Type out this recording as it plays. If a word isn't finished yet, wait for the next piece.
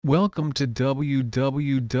Welcome to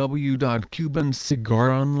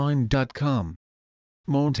www.cubancigaronline.com.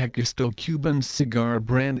 Monte Cristo Cuban cigar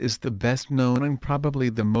brand is the best known and probably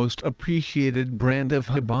the most appreciated brand of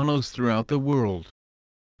Habanos throughout the world.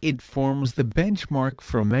 It forms the benchmark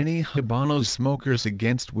for many Habanos smokers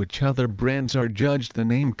against which other brands are judged. The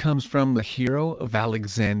name comes from the hero of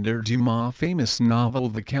Alexander Dumas' famous novel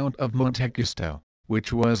The Count of Monte Cristo,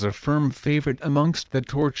 which was a firm favorite amongst the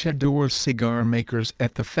torchador cigar makers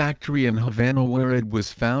at the factory in Havana where it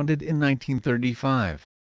was founded in 1935.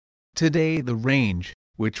 Today the range,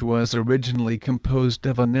 which was originally composed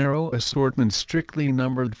of a narrow assortment strictly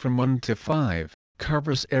numbered from 1 to 5,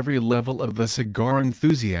 covers every level of the cigar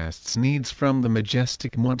enthusiast's needs from the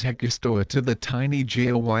majestic Monte Cristo to the tiny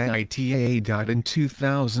Joyita. In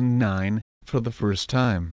 2009, for the first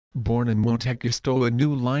time, born in Monte Cristo, a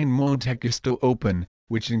new line Monte Cristo Open,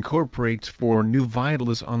 which incorporates 4 new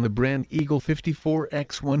vitals on the brand: Eagle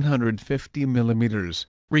 54x 150mm,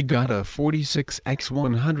 Regatta 46x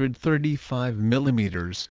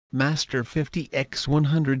 135mm, Master 50x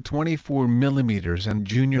 124mm and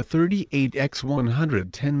Junior 38x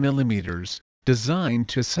 110mm, designed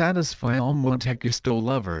to satisfy all Monte Cristo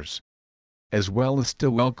lovers, as well as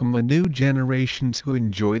to welcome a new generation to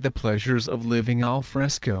enjoy the pleasures of living al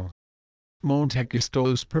fresco. Monte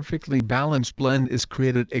Cristo's perfectly balanced blend is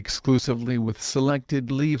created exclusively with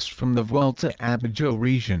selected leaves from the Vuelta Abajo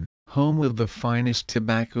region, home of the finest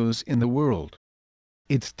tobaccos in the world.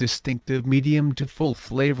 Its distinctive medium to full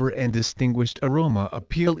flavor and distinguished aroma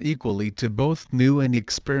appeal equally to both new and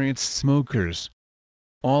experienced smokers.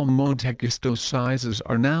 All Monte Cristo sizes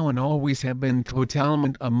are now and always have been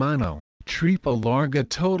totalmente a mano, tripa larga,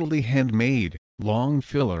 totally handmade, long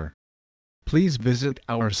filler. Please visit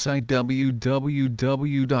our site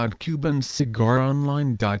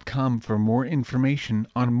www.cubancigaronline.com for more information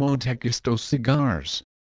on Monte Cristo cigars.